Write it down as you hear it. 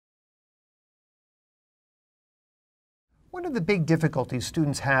One of the big difficulties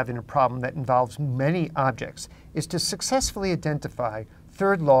students have in a problem that involves many objects is to successfully identify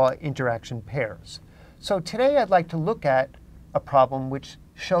third law interaction pairs. So today I'd like to look at a problem which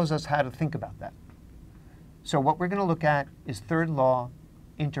shows us how to think about that. So what we're going to look at is third law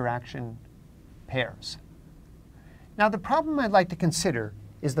interaction pairs. Now the problem I'd like to consider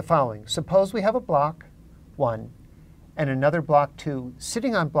is the following. Suppose we have a block 1 and another block 2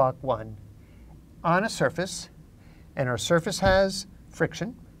 sitting on block 1 on a surface, and our surface has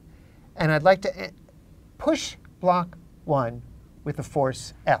friction, and I'd like to push block 1 with a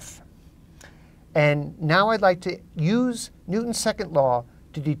force F. And now I'd like to use Newton's second law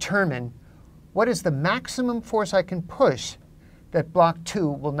to determine what is the maximum force I can push that block 2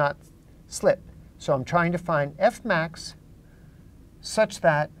 will not slip. So I'm trying to find F max such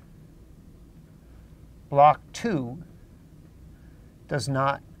that block 2 does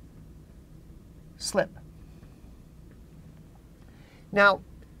not slip. Now,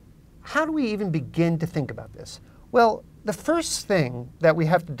 how do we even begin to think about this? Well, the first thing that we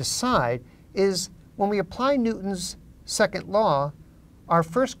have to decide is when we apply Newton's second law, our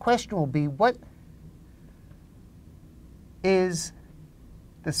first question will be, what is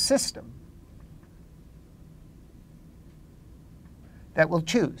the system that we'll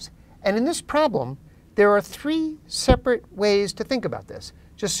choose? And in this problem, there are 3 separate ways to think about this,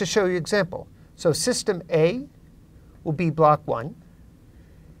 just to show you an example. So system A will be block 1.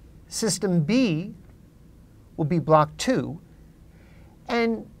 System B will be block 2.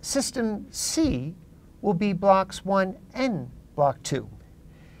 And system C will be blocks 1 and block 2.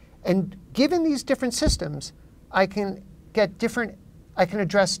 And given these different systems, I can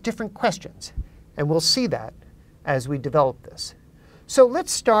address different questions. And we'll see that as we develop this. So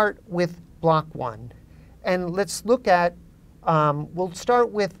let's start with block 1. And let's look at, we'll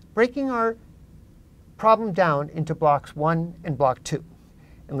start with breaking our problem down into blocks 1 and block 2.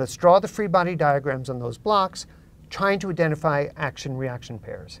 And let's draw the free body diagrams on those blocks, trying to identify action-reaction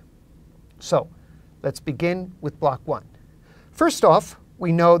pairs. So let's begin with block 1. First off,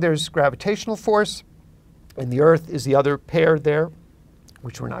 we know there's gravitational force, and the Earth is the other pair there,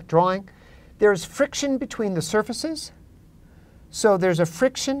 which we're not drawing. There's friction between the surfaces. So there's a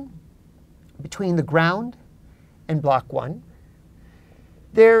friction between the ground and block 1.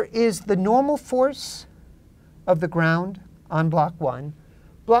 There is the normal force of the ground on block 1.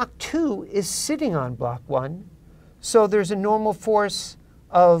 Block 2 is sitting on block 1, so there's a normal force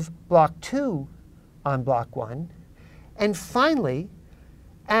of block 2 on block 1. And finally,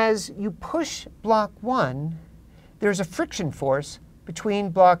 as you push block 1, there's a friction force between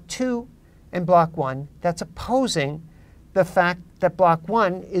block 2 and block 1 that's opposing the fact that block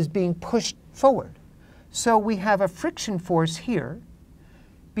 1 is being pushed forward. So we have a friction force here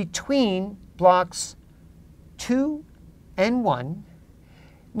between blocks 2 and 1.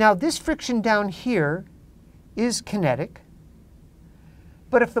 Now this friction down here is kinetic,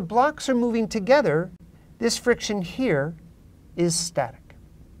 but if the blocks are moving together, this friction here is static.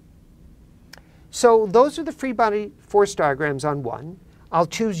 So those are the free body force diagrams on 1. I'll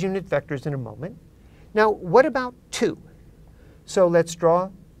choose unit vectors in a moment. Now what about 2? So let's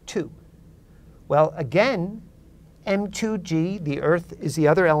draw 2. Well, again, M2G, the Earth, is the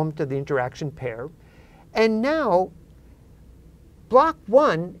other element of the interaction pair. And now block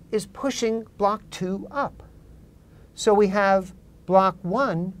 1 is pushing block 2 up. So we have block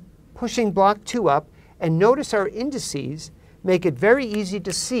 1 pushing block 2 up. And notice our indices make it very easy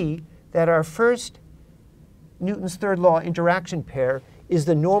to see that our first Newton's third law interaction pair is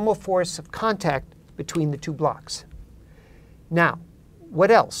the normal force of contact between the 2 blocks. Now,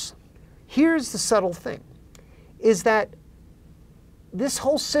 what else? Here's the subtle thing, is that this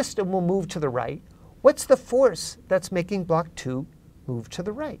whole system will move to the right. What's the force that's making block 2 move to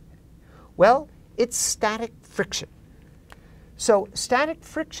the right? Well, it's static friction. So static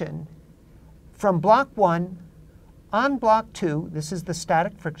friction from block 1 on block 2, this is the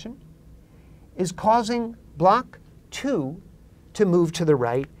static friction, is causing block 2 to move to the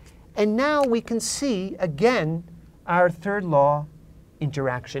right. And now we can see, again, our third law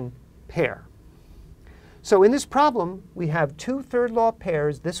interaction pair. So in this problem, we have 2 third law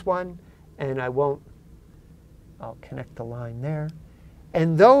pairs, this one, and I'll connect the line there.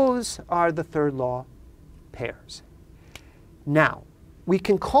 And those are the third law pairs. Now, we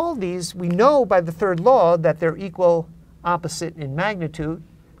can call these, we know by the third law that they're equal opposite in magnitude.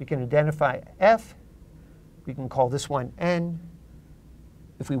 We can identify F. We can call this one N,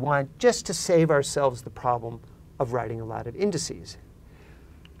 if we want, just to save ourselves the problem of writing a lot of indices.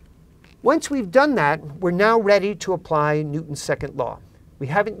 Once we've done that, we're now ready to apply Newton's second law. We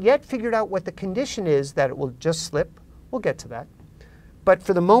haven't yet figured out what the condition is that it will just slip We'll get to that. But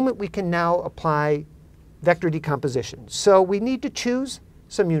for the moment, we can now apply vector decomposition. So we need to choose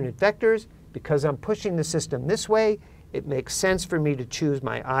some unit vectors. Because I'm pushing the system this way, it makes sense for me to choose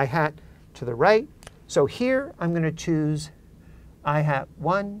my I hat to the right. So here, I'm going to choose I hat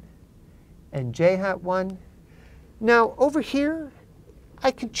 1 and j hat 1. Now, over here,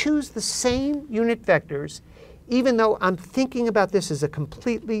 I can choose the same unit vectors, even though I'm thinking about this as a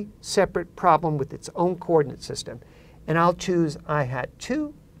completely separate problem with its own coordinate system. And I'll choose I hat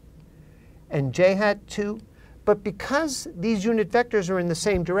 2 and j hat 2. But because these unit vectors are in the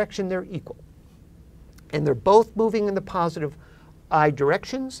same direction, they're equal. And they're both moving in the positive I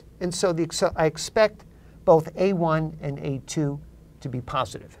directions. And so I expect both A1 and A2 to be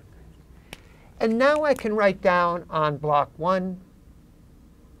positive. And now I can write down on block 1,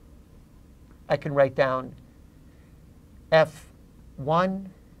 I can write down F1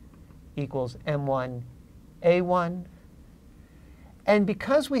 equals M1 A1. And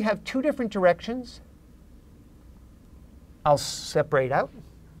because we have two different directions, I'll separate out.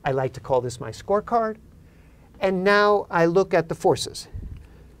 I like to call this my scorecard. And now I look at the forces.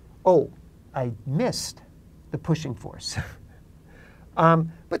 Oh, I missed the pushing force.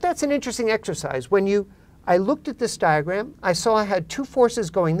 But that's an interesting exercise. When I looked at this diagram, I saw I had two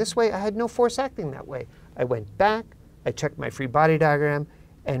forces going this way. I had no force acting that way. I went back, I checked my free body diagram,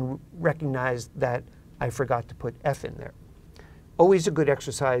 and recognized that I forgot to put F in there. Always a good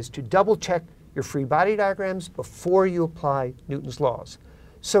exercise to double check your free body diagrams before you apply Newton's laws.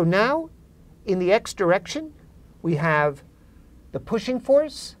 So now, in the x direction, we have the pushing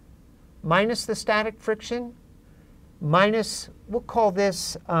force minus the static friction minus, we'll call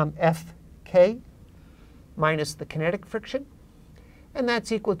this Fk, minus the kinetic friction. And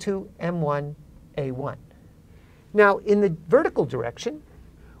that's equal to M1 A1. Now, in the vertical direction,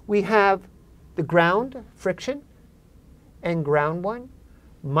 we have the ground friction and ground 1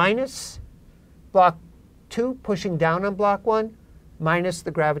 minus block 2 pushing down on block 1 minus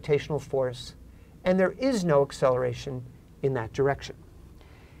the gravitational force. And there is no acceleration in that direction.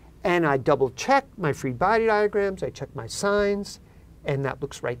 And I double check my free body diagrams. I check my signs. And that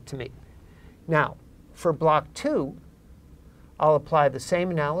looks right to me. Now, for block 2, I'll apply the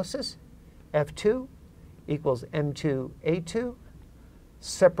same analysis. F2 equals M2 A2.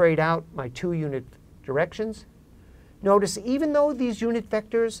 Separate out my two unit directions. Notice, even though these unit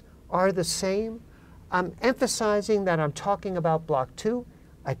vectors are the same, I'm emphasizing that I'm talking about block 2.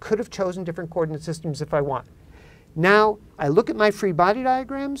 I could have chosen different coordinate systems if I want. Now, I look at my free body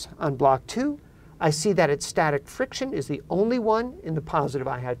diagrams on block 2. I see that its static friction is the only one in the positive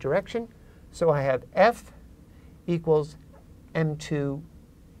I hat direction. So I have F equals M2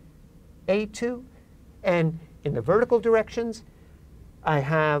 A2. And in the vertical directions, I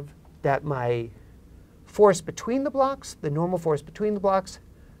have that my force between the blocks, the normal force between the blocks,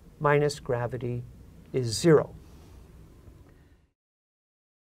 minus gravity is 0.